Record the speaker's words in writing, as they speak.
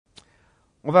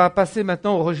On va passer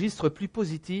maintenant au registre plus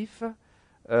positif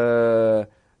de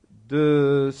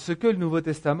ce que le Nouveau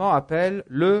Testament appelle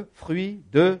le fruit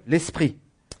de l'esprit.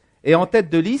 Et en tête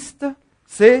de liste,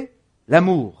 c'est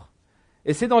l'amour.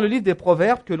 Et c'est dans le livre des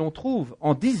Proverbes que l'on trouve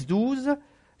en 10-12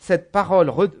 cette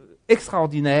parole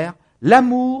extraordinaire.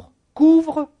 L'amour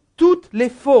couvre toutes les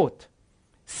fautes.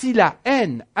 Si la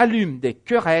haine allume des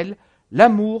querelles,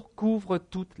 l'amour couvre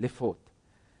toutes les fautes.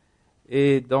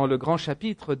 Et dans le grand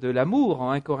chapitre de l'amour,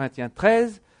 en 1 Corinthiens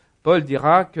 13, Paul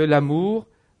dira que l'amour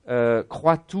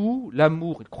croit tout,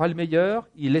 l'amour il croit le meilleur,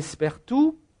 il espère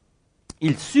tout,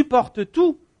 il supporte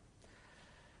tout.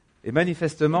 Et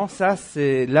manifestement, ça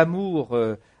c'est l'amour,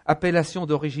 appellation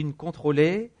d'origine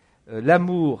contrôlée,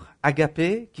 l'amour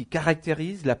agapé qui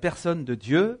caractérise la personne de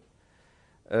Dieu,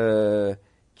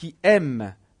 qui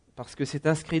aime parce que c'est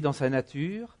inscrit dans sa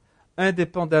nature,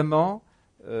 indépendamment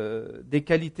des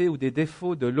qualités ou des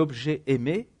défauts de l'objet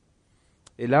aimé.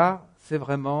 Et là, c'est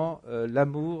vraiment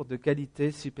l'amour de qualité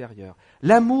supérieure.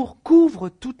 L'amour couvre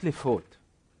toutes les fautes.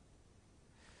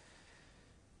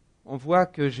 On voit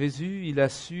que Jésus, il a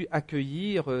su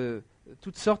accueillir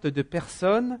toutes sortes de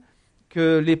personnes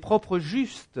que les propres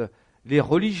justes, les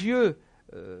religieux,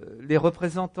 les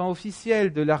représentants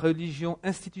officiels de la religion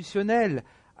institutionnelle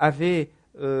avaient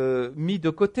mis de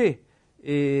côté.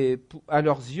 Et à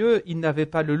leurs yeux, ils n'avaient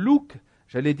pas le look,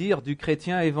 j'allais dire, du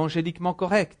chrétien évangéliquement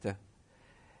correct.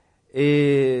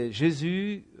 Et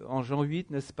Jésus, en Jean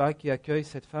 8, n'est-ce pas, qui accueille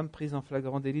cette femme prise en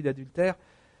flagrant délit d'adultère,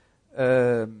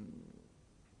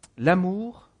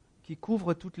 l'amour qui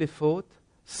couvre toutes les fautes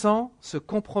sans se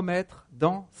compromettre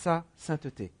dans sa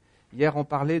sainteté. Hier, on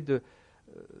parlait de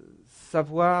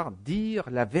savoir dire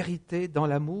la vérité dans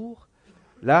l'amour.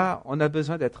 Là, on a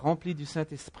besoin d'être rempli du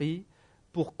Saint-Esprit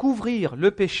pour couvrir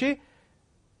le péché.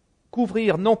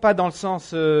 Couvrir, non pas dans le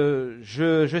sens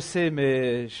je sais,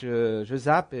 mais je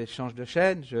zappe et je change de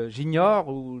chaîne, j'ignore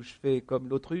ou je fais comme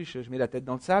l'autruche, je mets la tête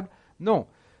dans le sable. Non,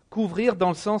 couvrir dans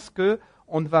le sens que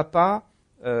on ne va pas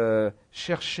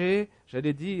chercher,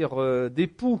 j'allais dire, des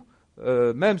poux,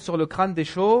 même sur le crâne des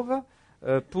chauves,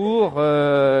 pour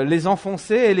les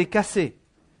enfoncer et les casser.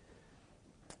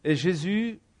 Et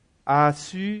Jésus a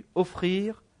su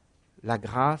offrir la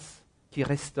grâce qui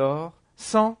restaure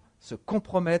sans se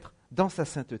compromettre dans sa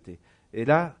sainteté. Et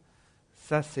là,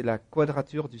 ça c'est la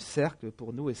quadrature du cercle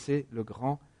pour nous et c'est le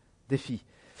grand défi.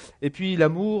 Et puis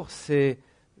l'amour, c'est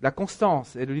la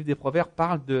constance. Et le livre des Proverbes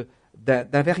parle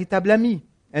d'un véritable ami.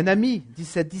 Un ami,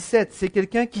 17-17, c'est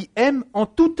quelqu'un qui aime en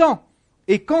tout temps.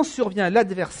 Et quand survient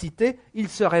l'adversité, il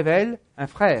se révèle un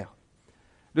frère.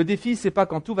 Le défi, c'est pas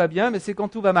quand tout va bien, mais c'est quand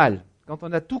tout va mal. Quand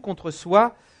on a tout contre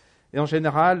soi, et en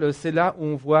général, c'est là où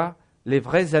on voit les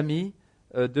vrais amis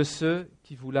de ceux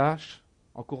qui vous lâchent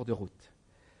en cours de route.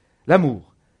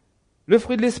 L'amour. Le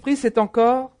fruit de l'esprit, c'est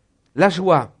encore la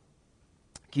joie,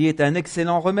 qui est un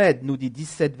excellent remède, nous dit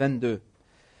 17-22.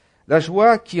 La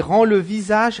joie qui rend le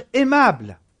visage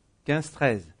aimable,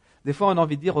 15-13. Des fois, on a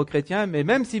envie de dire aux chrétiens, mais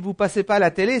même si vous ne passez pas à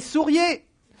la télé, souriez.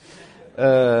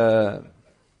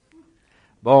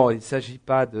 Bon, il ne s'agit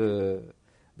pas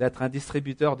d'être un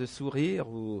distributeur de sourires,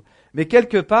 mais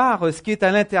quelque part, ce qui est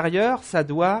à l'intérieur, ça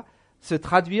doit se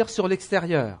traduire sur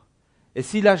l'extérieur. Et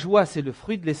si la joie, c'est le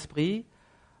fruit de l'esprit,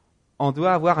 on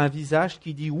doit avoir un visage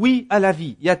qui dit oui à la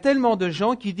vie. Il y a tellement de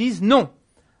gens qui disent non.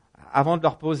 Avant de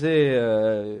leur poser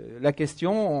la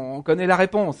question, on connaît la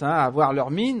réponse. À voir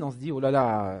leur mine, on se dit, oh là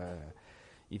là,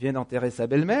 il vient d'enterrer sa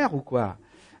belle-mère ou quoi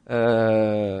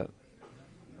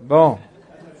Bon.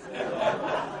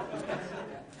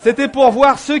 C'était pour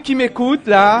voir ceux qui m'écoutent,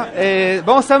 là. Et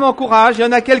bon, ça m'encourage. Il y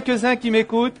en a quelques-uns qui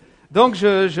m'écoutent. Donc,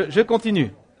 je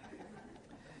continue.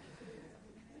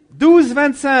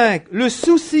 12-25. Le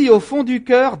souci au fond du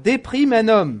cœur déprime un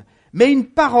homme, mais une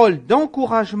parole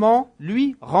d'encouragement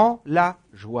lui rend la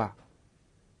joie.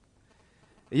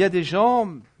 Il y a des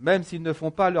gens, même s'ils ne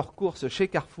font pas leurs courses chez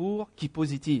Carrefour, qui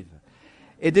positivent.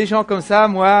 Et des gens comme ça,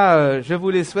 moi, je vous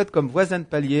les souhaite comme voisins de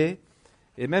palier.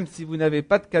 Et même si vous n'avez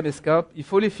pas de caméscope, il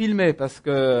faut les filmer parce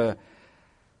que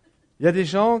il y a des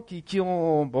gens qui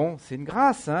ont... Bon, c'est une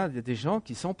grâce, il y a des gens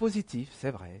qui sont positifs,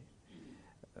 c'est vrai.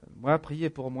 Moi, priez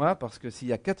pour moi parce que s'il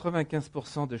y a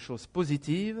 95% de choses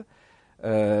positives,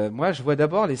 moi, je vois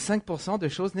d'abord les 5% de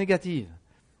choses négatives.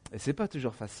 Et ce n'est pas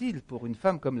toujours facile pour une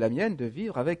femme comme la mienne de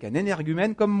vivre avec un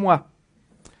énergumène comme moi.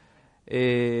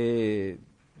 Et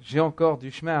j'ai encore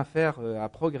du chemin à faire, à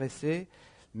progresser,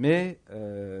 mais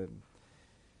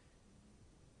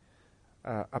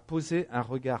à poser un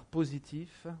regard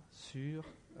positif sur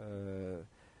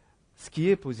ce qui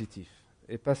est positif,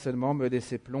 et pas seulement me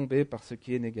laisser plomber par ce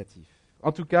qui est négatif.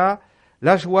 En tout cas,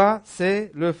 la joie,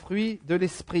 c'est le fruit de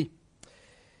l'esprit.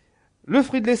 Le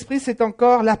fruit de l'esprit, c'est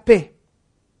encore la paix.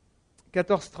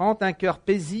 14:30, un cœur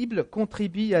paisible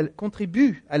contribue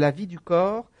à la vie du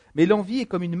corps, mais l'envie est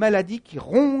comme une maladie qui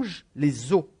ronge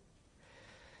les os.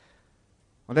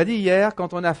 On a dit hier,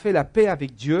 quand on a fait la paix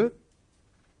avec Dieu,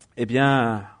 eh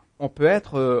bien, on peut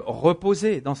être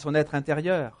reposé dans son être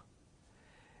intérieur.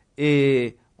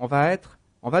 Et on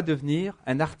va devenir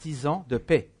un artisan de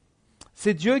paix.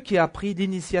 C'est Dieu qui a pris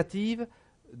l'initiative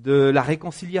de la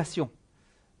réconciliation.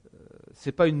 Ce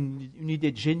n'est pas une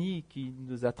idée de génie qui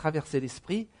nous a traversé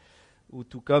l'esprit, ou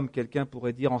tout comme quelqu'un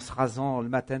pourrait dire en se rasant le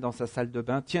matin dans sa salle de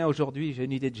bain, « Tiens, aujourd'hui j'ai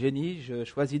une idée de génie, je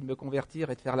choisis de me convertir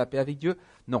et de faire la paix avec Dieu. »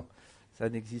 Non, ça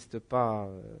n'existe pas.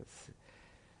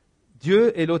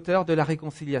 Dieu est l'auteur de la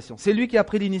réconciliation. C'est lui qui a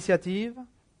pris l'initiative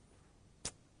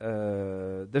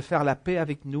de faire la paix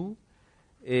avec nous.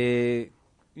 Et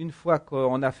une fois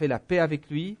qu'on a fait la paix avec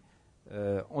lui,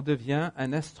 on devient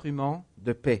un instrument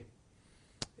de paix.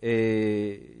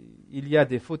 Et il y a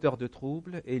des fauteurs de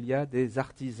troubles et il y a des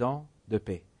artisans de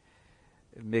paix.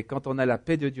 Mais quand on a la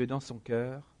paix de Dieu dans son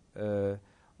cœur,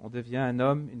 on devient un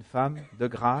homme, une femme de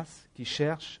grâce qui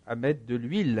cherche à mettre de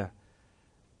l'huile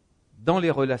dans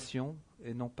les relations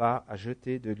et non pas à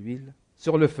jeter de l'huile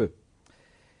sur le feu.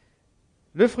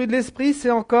 Le fruit de l'esprit,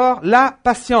 c'est encore la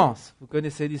patience. Vous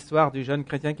connaissez l'histoire du jeune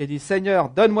chrétien qui a dit «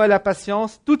 Seigneur, donne-moi la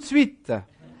patience tout de suite !»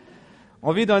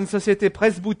 On vit dans une société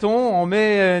presse-bouton, on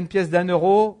met une pièce d'1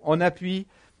 €, on appuie.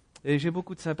 Et j'ai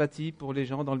beaucoup de sympathie pour les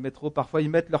gens dans le métro. Parfois, ils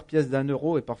mettent leur pièce d'1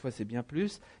 € et parfois c'est bien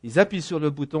plus. Ils appuient sur le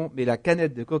bouton, mais la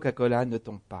canette de Coca-Cola ne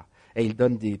tombe pas. Et ils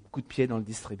donnent des coups de pied dans le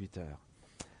distributeur.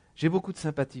 J'ai beaucoup de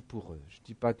sympathie pour eux. Je ne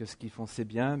dis pas que ce qu'ils font c'est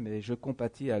bien, mais je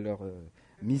compatis à leur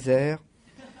misère.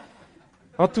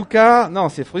 En tout cas, non,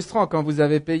 c'est frustrant quand vous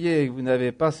avez payé et que vous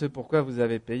n'avez pas ce pourquoi vous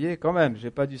avez payé. Quand même,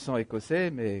 j'ai pas du sang écossais,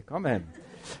 mais quand même.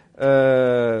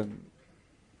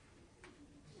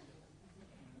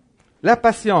 La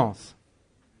patience.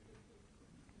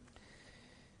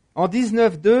 En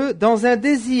 19:2, dans un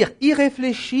désir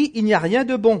irréfléchi, il n'y a rien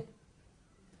de bon.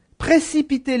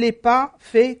 Précipiter les pas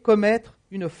fait commettre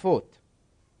une faute.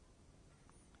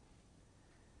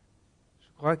 Je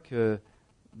crois que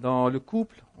dans le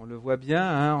couple, on le voit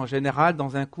bien, en général,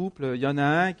 dans un couple, il y en a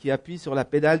un qui appuie sur la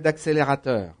pédale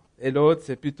d'accélérateur et l'autre,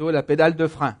 c'est plutôt la pédale de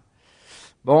frein.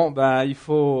 Bon, il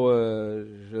faut,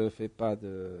 je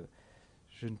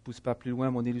ne pousse pas plus loin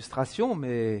mon illustration,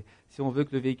 mais si on veut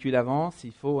que le véhicule avance,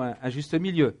 il faut un juste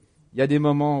milieu. Il y a des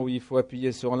moments où il faut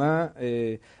appuyer sur l'un,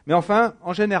 mais enfin,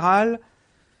 en général,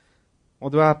 on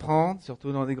doit apprendre,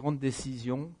 surtout dans des grandes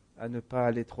décisions, à ne pas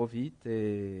aller trop vite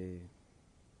et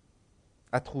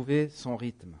à trouver son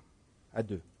rythme à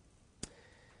deux.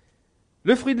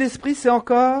 Le fruit de l'esprit, c'est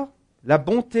encore la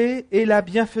bonté et la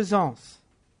bienfaisance.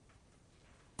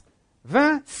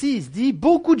 26 dit «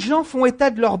 Beaucoup de gens font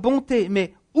état de leur bonté,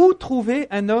 mais où trouver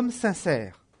un homme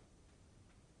sincère ?»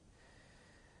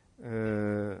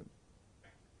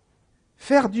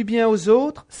 Faire du bien aux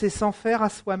autres, c'est s'en faire à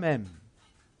soi-même.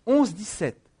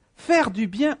 11-17. Faire du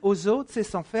bien aux autres, c'est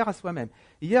s'en faire à soi-même.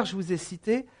 Hier, je vous ai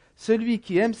cité « Celui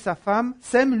qui aime sa femme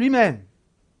s'aime lui-même ».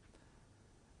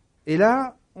 Et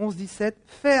là, 11-17,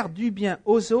 faire du bien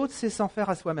aux autres, c'est s'en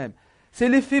faire à soi-même. C'est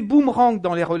l'effet boomerang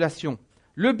dans les relations.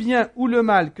 Le bien ou le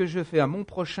mal que je fais à mon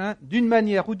prochain, d'une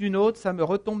manière ou d'une autre, ça me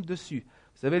retombe dessus.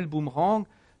 Vous savez, le boomerang,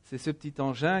 c'est ce petit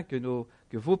engin que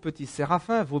vos petits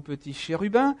séraphins, vos petits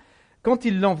chérubins, quand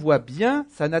ils l'envoient bien,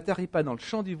 ça n'atterrit pas dans le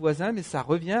champ du voisin, mais ça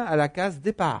revient à la case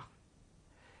départ.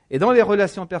 Et dans les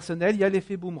relations personnelles, il y a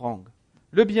l'effet boomerang.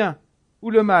 Le bien ou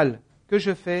le mal que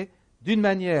je fais, d'une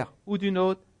manière ou d'une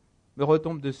autre, me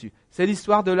retombe dessus. C'est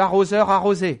l'histoire de l'arroseur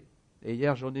arrosé. Et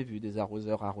hier, j'en ai vu des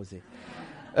arroseurs arrosés.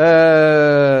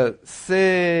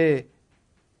 C'est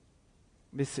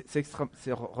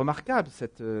remarquable.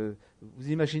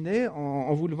 Vous imaginez,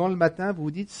 en vous levant le matin, vous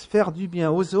vous dites faire du bien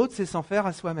aux autres, c'est s'en faire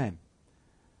à soi-même.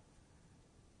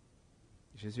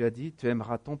 Jésus a dit, tu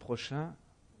aimeras ton prochain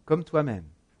comme toi-même.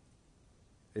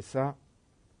 Et ça,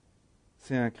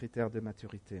 c'est un critère de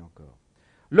maturité encore.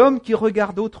 L'homme qui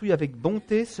regarde autrui avec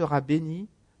bonté sera béni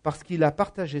parce qu'il a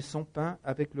partagé son pain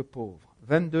avec le pauvre.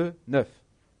 22:9.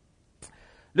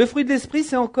 Le fruit de l'esprit,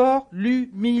 c'est encore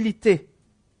l'humilité.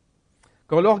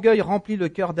 Quand l'orgueil remplit le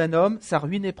cœur d'un homme, sa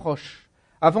ruine est proche.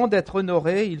 Avant d'être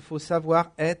honoré, il faut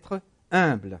savoir être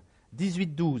humble.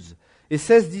 18:12. Et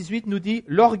 16:18 nous dit «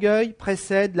 L'orgueil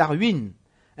précède la ruine.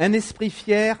 Un esprit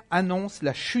fier annonce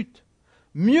la chute.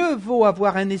 Mieux vaut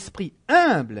avoir un esprit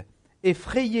humble et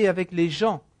frayer avec les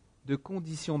gens de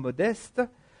conditions modestes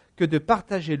que de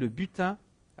partager le butin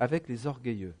avec les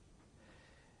orgueilleux. »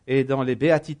 Et dans les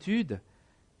béatitudes,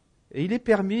 Et il est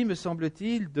permis, me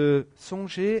semble-t-il, de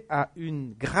songer à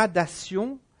une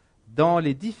gradation dans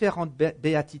les différentes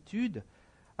béatitudes,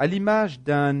 à l'image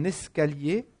d'un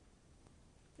escalier.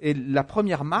 Et la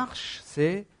première marche,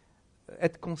 c'est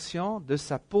être conscient de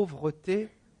sa pauvreté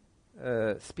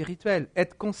spirituelle,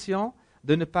 être conscient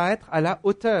de ne pas être à la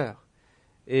hauteur.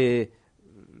 Et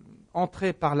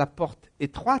entrer par la porte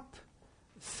étroite,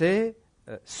 c'est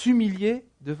s'humilier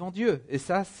devant Dieu. Et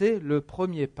ça, c'est le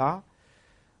premier pas.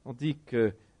 On dit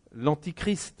que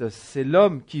l'antichrist, c'est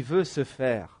l'homme qui veut se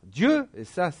faire Dieu, et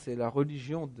ça, c'est la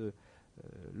religion de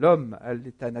l'homme à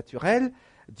l'état naturel.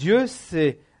 Dieu,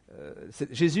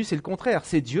 Jésus, c'est le contraire,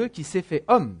 c'est Dieu qui s'est fait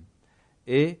homme,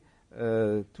 et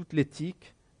toute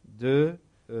l'éthique de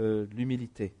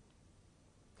l'humilité.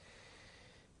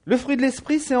 Le fruit de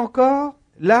l'esprit, c'est encore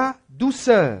la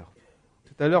douceur.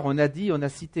 Tout à l'heure, on a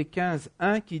cité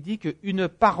 15:1 qui dit qu'une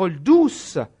parole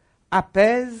douce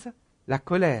apaise la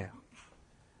colère.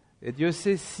 Et Dieu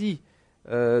sait si,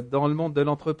 dans le monde de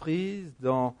l'entreprise,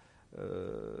 dans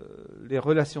les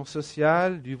relations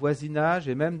sociales, du voisinage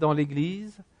et même dans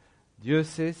l'Église, Dieu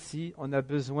sait si on a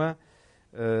besoin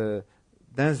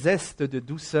d'un zeste de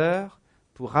douceur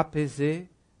pour apaiser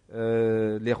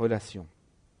les relations.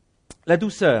 La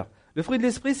douceur. Le fruit de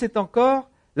l'esprit, c'est encore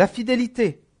la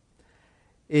fidélité.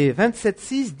 Et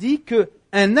 27:6 dit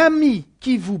qu'un ami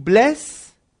qui vous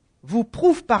blesse vous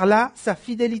prouve par là sa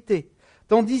fidélité,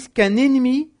 tandis qu'un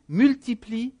ennemi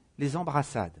multiplie les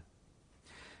embrassades.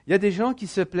 Il y a des gens qui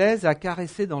se plaisent à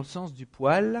caresser dans le sens du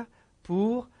poil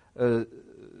pour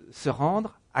se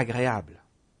rendre agréable.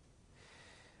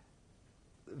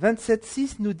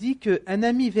 27:6 nous dit qu'un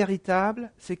ami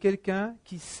véritable, c'est quelqu'un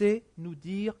qui sait nous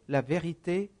dire la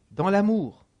vérité dans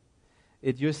l'amour.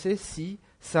 Et Dieu sait si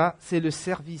ça, c'est le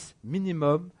service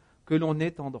minimum que l'on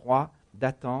est en droit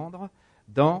d'attendre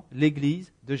dans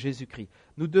l'Église de Jésus-Christ.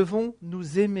 Nous devons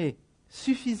nous aimer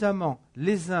suffisamment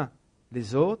les uns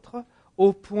les autres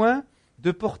au point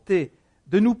de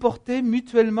nous porter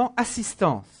mutuellement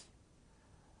assistance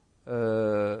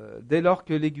dès lors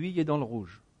que l'aiguille est dans le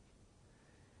rouge.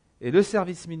 Et le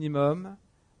service minimum,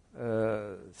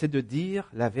 c'est de dire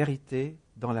la vérité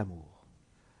dans l'amour.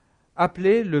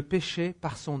 Appeler le péché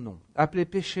par son nom. Appeler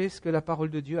péché ce que la parole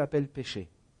de Dieu appelle péché.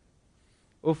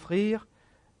 Offrir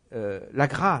la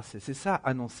grâce, et c'est ça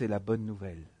annoncer la bonne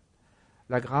nouvelle.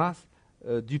 La grâce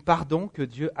du pardon que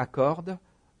Dieu accorde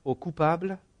aux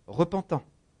coupables repentants.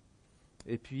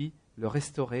 Et puis le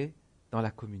restaurer dans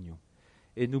la communion.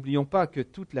 Et n'oublions pas que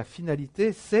toute la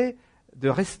finalité, c'est de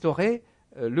restaurer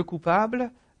le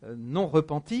coupable non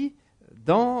repenti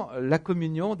dans la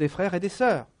communion des frères et des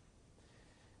sœurs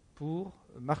pour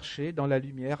marcher dans la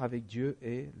lumière avec Dieu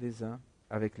et les uns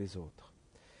avec les autres.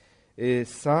 Et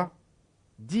ça,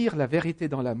 dire la vérité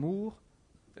dans l'amour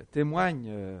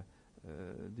témoigne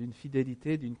d'une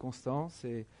fidélité, d'une constance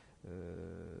et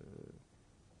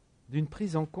d'une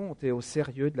prise en compte et au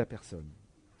sérieux de la personne.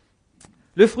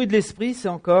 Le fruit de l'esprit, c'est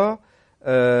encore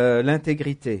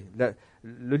l'intégrité.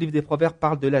 Le livre des Proverbes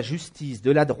parle de la justice, de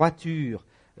la droiture,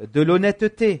 de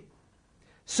l'honnêteté.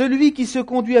 Celui qui se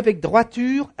conduit avec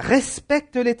droiture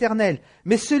respecte l'Éternel,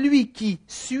 mais celui qui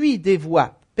suit des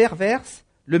voies perverses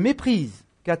le méprise.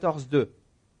 14.2.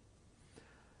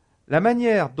 La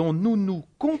manière dont nous nous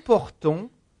comportons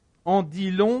en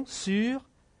dit long sur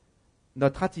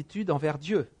notre attitude envers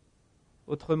Dieu.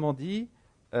 Autrement dit,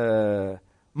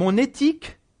 mon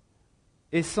éthique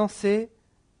est censée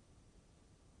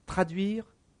traduire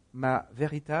ma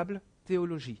véritable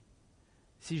théologie.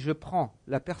 Si je prends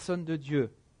la personne de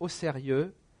Dieu au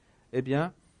sérieux, eh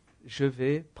bien, je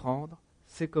vais prendre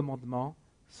ses commandements,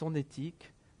 son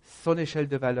éthique, son échelle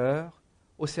de valeurs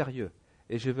au sérieux.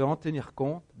 Et je vais en tenir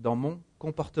compte dans mon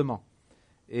comportement.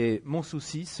 Et mon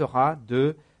souci sera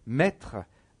de mettre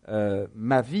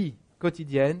ma vie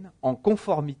quotidienne en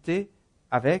conformité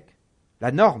avec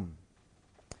la norme.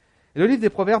 Et le livre des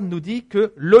Proverbes nous dit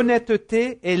que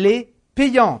l'honnêteté, elle est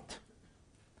payante.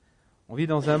 On vit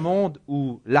dans un monde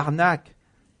où l'arnaque,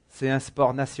 c'est un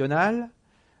sport national.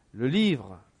 Le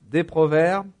livre des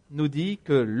Proverbes nous dit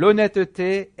que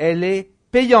l'honnêteté, elle est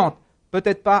payante.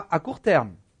 Peut-être pas à court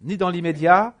terme, ni dans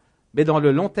l'immédiat, mais dans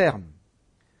le long terme.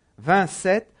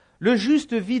 27. Le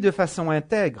juste vit de façon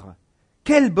intègre.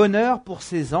 Quel bonheur pour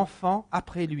ses enfants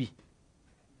après lui.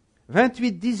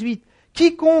 28-18.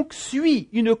 Quiconque suit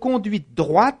une conduite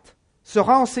droite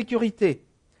sera en sécurité.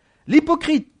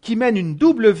 L'hypocrite qui mène une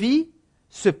double vie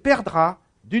se perdra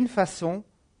d'une façon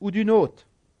ou d'une autre.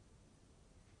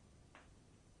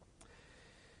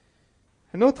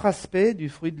 Un autre aspect du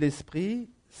fruit de l'esprit,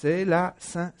 c'est la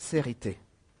sincérité.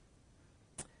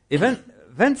 Et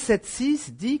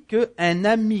 27,6 dit qu'un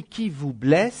ami qui vous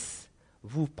blesse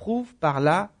vous prouve par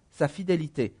là sa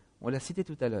fidélité. On l'a cité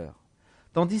tout à l'heure.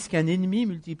 Tandis qu'un ennemi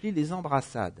multiplie les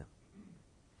embrassades.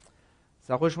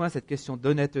 Ça rejoint cette question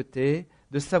d'honnêteté,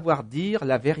 de savoir dire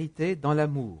la vérité dans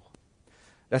l'amour.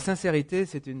 La sincérité,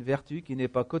 c'est une vertu qui n'est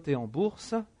pas cotée en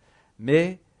bourse,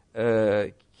 mais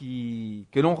que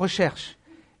l'on recherche.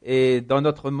 Et dans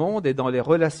notre monde et dans les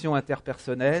relations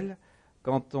interpersonnelles,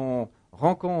 quand on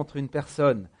rencontre une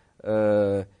personne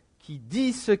qui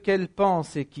dit ce qu'elle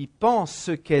pense et qui pense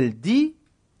ce qu'elle dit,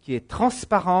 qui est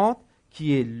transparente,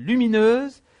 qui est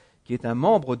lumineuse, qui est un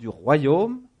membre du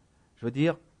royaume, je veux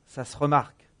dire, ça se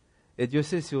remarque. Et Dieu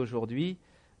sait si aujourd'hui,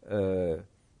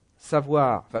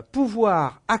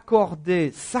 pouvoir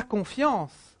accorder sa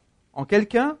confiance en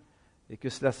quelqu'un, et que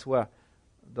cela soit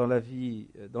dans la vie,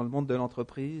 dans le monde de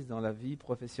l'entreprise, dans la vie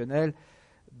professionnelle,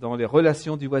 dans les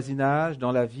relations du voisinage,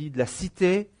 dans la vie de la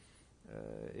cité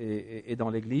et dans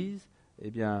l'Église, eh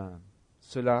bien,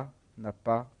 cela n'a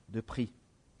pas de prix.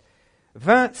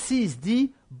 26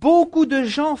 dit « Beaucoup de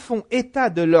gens font état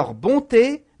de leur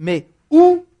bonté, mais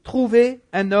où trouver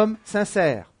un homme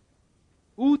sincère ?»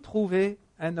 Où trouver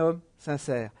un homme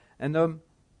sincère, un homme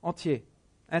entier,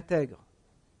 intègre,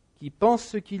 qui pense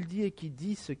ce qu'il dit et qui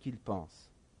dit ce qu'il pense.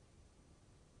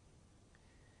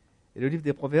 Et le livre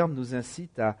des Proverbes nous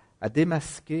incite à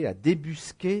démasquer, à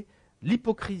débusquer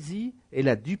l'hypocrisie et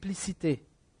la duplicité.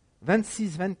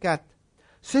 26-24.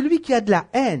 Celui qui a de la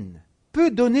haine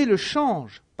peut donner le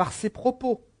change par ses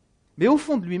propos, mais au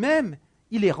fond de lui-même,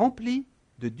 il est rempli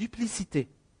de duplicité.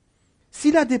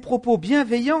 S'il a des propos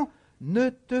bienveillants, ne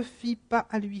te fie pas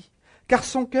à lui, car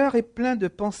son cœur est plein de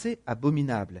pensées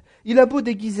abominables. Il a beau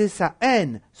déguiser sa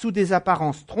haine sous des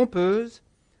apparences trompeuses,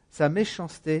 sa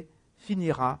méchanceté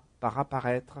finira par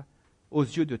apparaître aux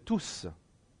yeux de tous.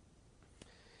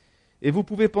 Et vous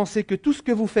pouvez penser que tout ce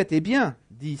que vous faites est bien,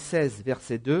 dit 16,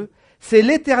 verset 2, c'est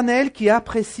l'Éternel qui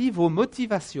apprécie vos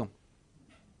motivations.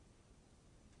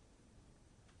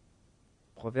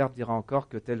 Le Proverbe dira encore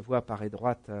que telle voie paraît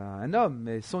droite à un homme,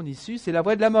 mais son issue, c'est la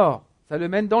voie de la mort. Ça le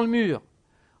mène dans le mur.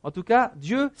 En tout cas,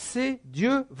 Dieu sait,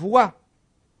 Dieu voit,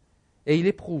 et il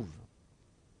éprouve.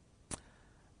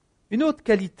 Une autre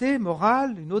qualité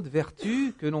morale, une autre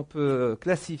vertu que l'on peut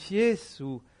classifier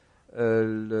sous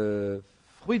le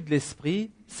fruit de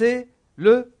l'esprit, c'est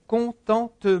le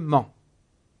contentement.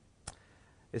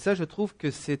 Et ça, je trouve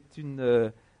que c'est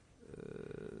une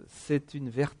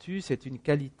vertu, c'est une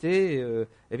qualité,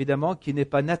 évidemment, qui n'est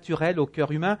pas naturelle au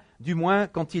cœur humain, du moins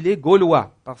quand il est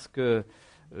gaulois, parce que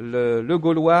le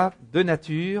Gaulois de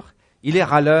nature, il est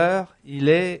râleur, il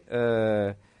est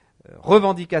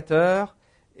revendicateur,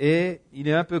 et il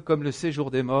est un peu comme le séjour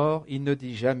des morts, il ne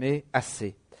dit jamais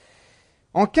assez.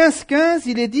 En 15-15,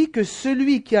 il est dit que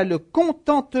celui qui a le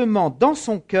contentement dans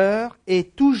son cœur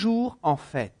est toujours en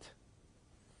fête.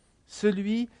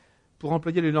 Celui, pour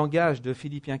employer le langage de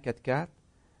Philippiens 4.4,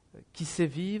 qui sait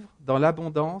vivre dans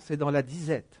l'abondance et dans la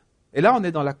disette. Et là, on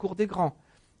est dans la cour des grands,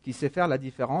 qui sait faire la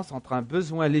différence entre un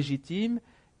besoin légitime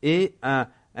et un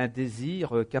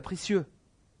désir capricieux.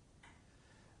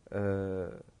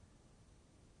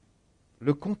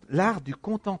 L'art du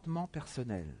contentement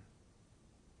personnel.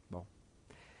 Bon.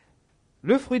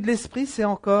 Le fruit de l'esprit, c'est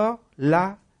encore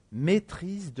la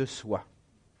maîtrise de soi.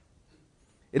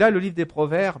 Et là, le livre des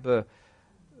Proverbes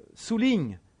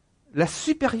souligne la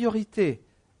supériorité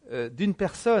d'une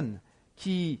personne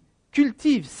qui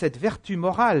cultive cette vertu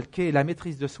morale qu'est la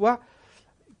maîtrise de soi,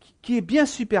 qui est bien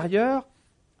supérieure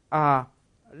à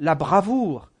la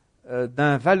bravoure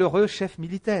d'un valeureux chef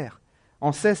militaire. En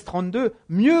 1632,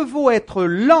 mieux vaut être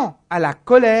lent à la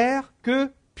colère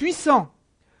que puissant.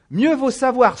 Mieux vaut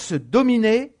savoir se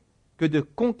dominer que de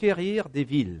conquérir des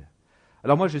villes.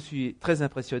 Alors moi, je suis très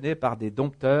impressionné par des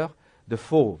dompteurs de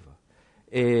fauves.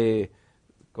 Et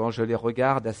quand je les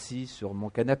regarde assis sur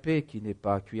mon canapé, qui n'est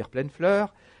pas cuir pleine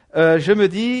fleur, je me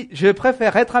dis, je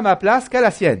préfère être à ma place qu'à la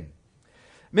sienne.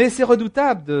 Mais c'est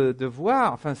redoutable de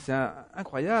voir, enfin c'est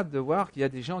incroyable de voir qu'il y a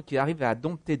des gens qui arrivent à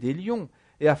dompter des lions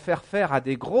et à faire à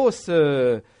des grosses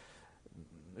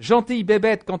gentilles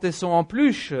bébêtes quand elles sont en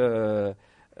peluche,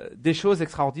 des choses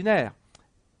extraordinaires.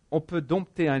 On peut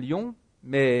dompter un lion,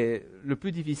 mais le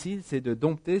plus difficile, c'est de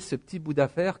dompter ce petit bout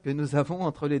d'affaire que nous avons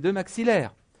entre les deux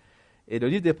maxillaires. Et le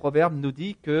livre des Proverbes nous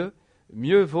dit que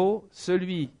mieux vaut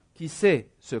celui qui sait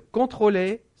se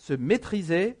contrôler, se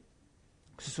maîtriser,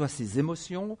 que ce soit ses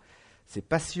émotions, ses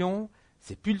passions,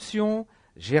 ses pulsions,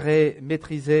 gérer,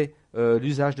 maîtriser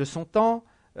l'usage de son temps,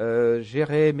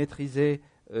 gérer, maîtriser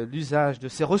l'usage de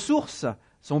ses ressources,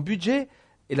 son budget,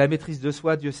 et la maîtrise de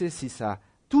soi, Dieu sait si ça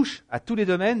touche à tous les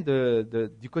domaines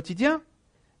du quotidien,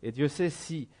 Et Dieu sait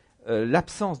si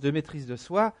l'absence de maîtrise de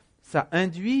soi, ça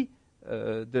induit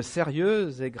de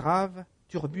sérieuses et graves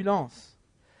turbulences.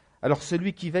 Alors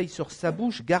celui qui veille sur sa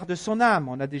bouche garde son âme.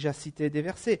 On a déjà cité des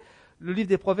versets. Le livre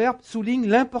des Proverbes souligne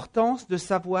l'importance de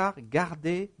savoir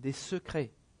garder des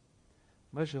secrets.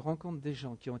 Moi, je rencontre des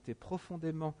gens qui ont été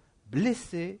profondément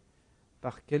blessés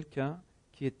par quelqu'un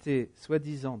qui était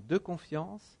soi-disant de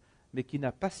confiance, mais qui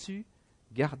n'a pas su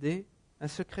garder un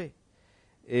secret.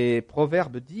 Et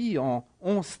Proverbe dit en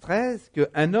 11-13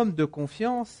 qu'un homme de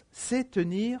confiance sait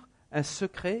tenir un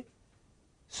secret,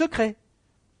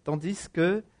 tandis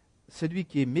que celui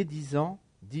qui est médisant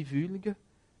divulgue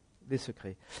des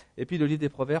secrets. Et puis le livre des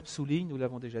Proverbes souligne, nous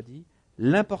l'avons déjà dit,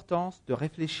 l'importance de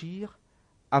réfléchir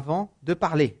avant de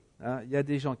parler. Il y a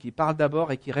des gens qui parlent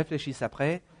d'abord et qui réfléchissent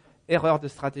après. Erreur de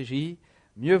stratégie.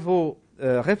 Mieux vaut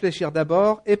réfléchir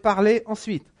d'abord et parler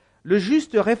ensuite. Le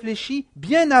juste réfléchit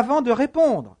bien avant de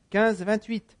répondre.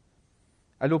 15-28.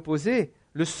 À l'opposé,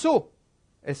 le sot,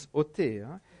 S-O-T,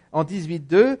 en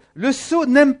 18-2, le sot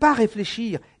n'aime pas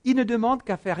réfléchir. Il ne demande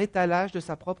qu'à faire étalage de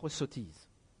sa propre sottise.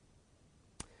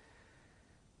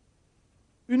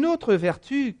 Une autre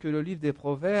vertu que le livre des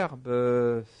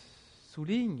Proverbes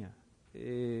souligne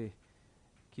et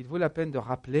qu'il vaut la peine de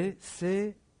rappeler,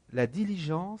 c'est la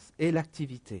diligence et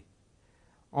l'activité.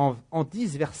 En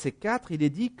 10, verset 4, il est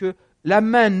dit que la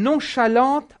main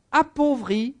nonchalante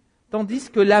appauvrit, tandis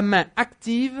que la main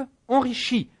active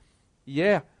enrichit.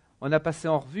 Hier, on a passé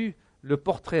en revue le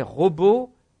portrait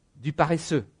robot du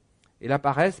paresseux. Et la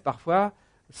paresse, parfois,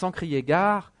 sans crier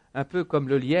gare, un peu comme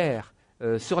le lierre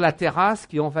sur la terrasse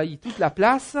qui envahit toute la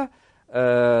place,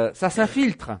 ça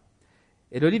s'infiltre.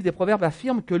 Et le livre des Proverbes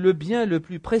affirme que le bien le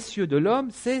plus précieux de l'homme,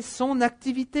 c'est son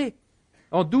activité.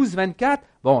 En 12-24,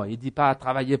 bon, il ne dit pas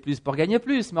travailler plus pour gagner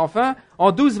plus, mais enfin,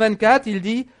 en 12-24, il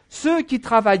dit « Ceux qui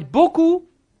travaillent beaucoup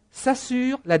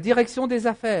s'assurent la direction des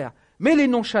affaires, mais les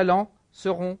nonchalants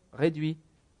seront réduits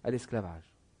à l'esclavage. »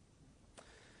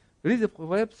 Le livre des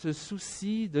Proverbes se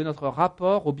soucie de notre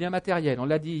rapport au bien matériel, on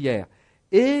l'a dit hier,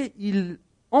 et il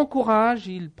encourage,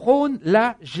 il prône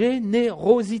la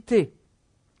générosité,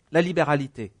 la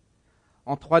libéralité.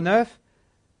 En 3-9,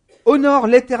 honore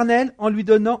l'Éternel en lui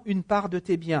donnant une part de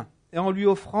tes biens et en lui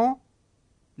offrant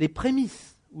les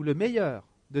prémices ou le meilleur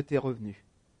de tes revenus.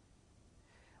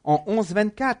 En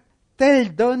 11-24,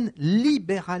 tel donne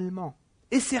libéralement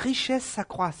et ses richesses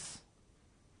s'accroissent.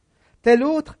 Tel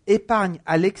autre épargne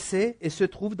à l'excès et se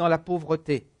trouve dans la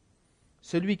pauvreté.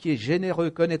 Celui qui est généreux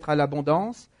connaîtra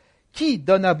l'abondance. Qui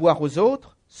donne à boire aux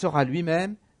autres sera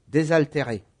lui-même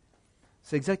désaltéré.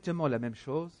 C'est exactement la même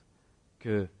chose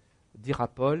que dira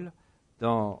Paul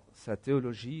dans sa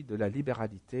théologie de la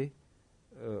libéralité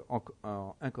en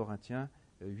 1 Corinthiens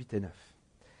 8 et 9.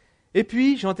 Et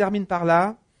puis, j'en termine par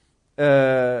là,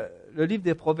 le livre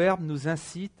des Proverbes nous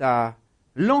incite à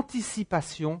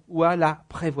l'anticipation ou à la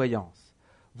prévoyance.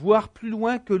 Voir plus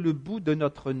loin que le bout de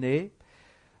notre nez,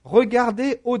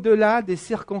 regarder au-delà des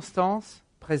circonstances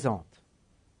présentes.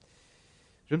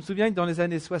 Je me souviens que dans les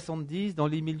années 70, dans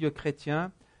les milieux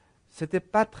chrétiens, c'était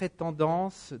pas très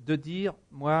tendance de dire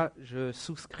 « moi, je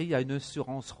souscris à une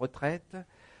assurance retraite »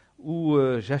 ou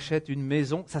j'achète une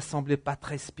maison. Ça semblait pas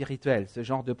très spirituel, ce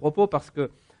genre de propos, parce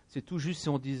que c'est tout juste si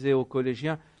on disait aux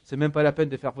collégiens « c'est même pas la peine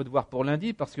de faire vos devoirs pour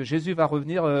lundi, parce que Jésus va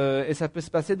revenir et ça peut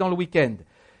se passer dans le week-end ».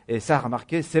 Et ça,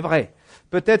 remarquez, c'est vrai.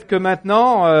 Peut-être que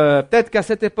maintenant, peut-être qu'à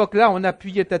cette époque-là, on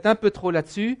appuyait peut-être un peu trop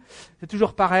là-dessus. C'est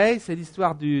toujours pareil, c'est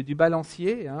l'histoire du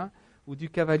balancier, ou du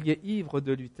cavalier ivre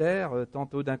de Luther,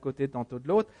 tantôt d'un côté, tantôt de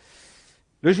l'autre.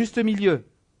 Le juste milieu.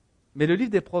 Mais le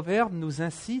livre des Proverbes nous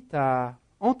incite à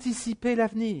anticiper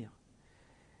l'avenir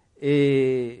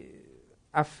et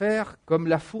à faire comme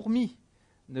la fourmi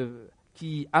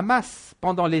qui amasse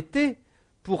pendant l'été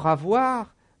pour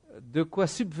avoir de quoi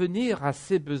subvenir à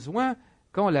ses besoins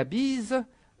quand la bise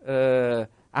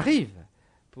arrive,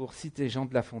 pour citer Jean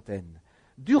de La Fontaine.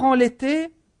 Durant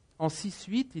l'été, en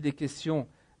 6-8, il est question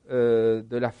de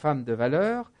la femme de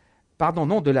valeur,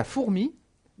 de la fourmi,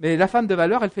 mais la femme de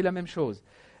valeur, elle fait la même chose.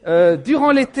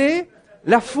 Durant l'été,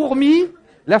 la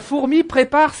fourmi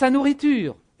prépare sa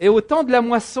nourriture, et au temps de la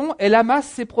moisson, elle amasse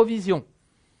ses provisions.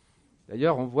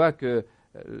 D'ailleurs, on voit que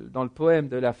dans le poème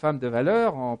de la femme de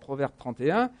valeur, en Proverbe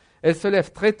 31, elle se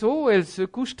lève très tôt et elle se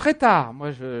couche très tard.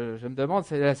 Moi, je me demande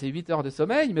si elle a ses 8 heures de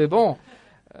sommeil, mais bon.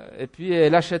 Et puis,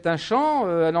 elle achète un champ,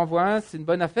 elle en voit un, c'est une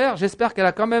bonne affaire. J'espère qu'elle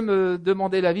a quand même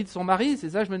demandé l'avis de son mari.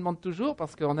 C'est ça, je me demande toujours,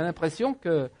 parce qu'on a l'impression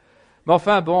que... Mais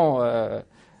enfin, bon,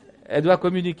 elle doit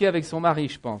communiquer avec son mari,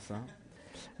 je pense.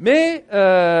 Mais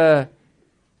le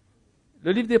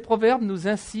livre des Proverbes nous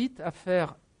incite à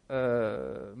faire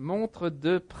montre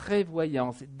de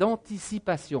prévoyance,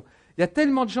 d'anticipation. Il y a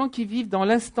tellement de gens qui vivent dans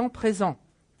l'instant présent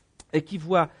et qui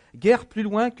voient guère plus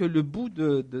loin que le bout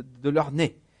de leur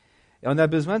nez. Et on a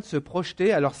besoin de se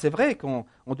projeter. Alors c'est vrai qu'on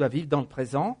doit vivre dans le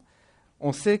présent.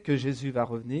 On sait que Jésus va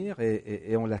revenir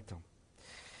et on l'attend.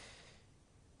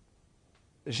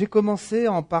 J'ai commencé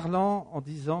en parlant, en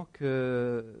disant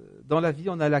que dans la vie,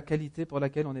 on a la qualité pour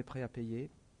laquelle on est prêt à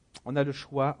payer. On a le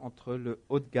choix entre le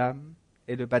haut de gamme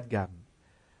et le bas de gamme.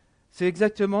 C'est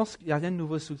exactement, il n'y a rien de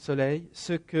nouveau sous le soleil,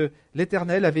 ce que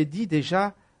l'Éternel avait dit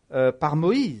déjà par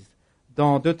Moïse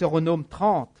dans Deutéronome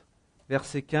 30,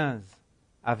 versets 15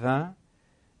 à 20.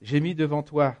 J'ai mis devant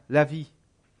toi la vie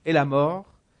et la mort.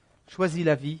 Choisis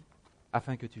la vie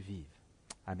afin que tu vives.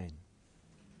 Amen.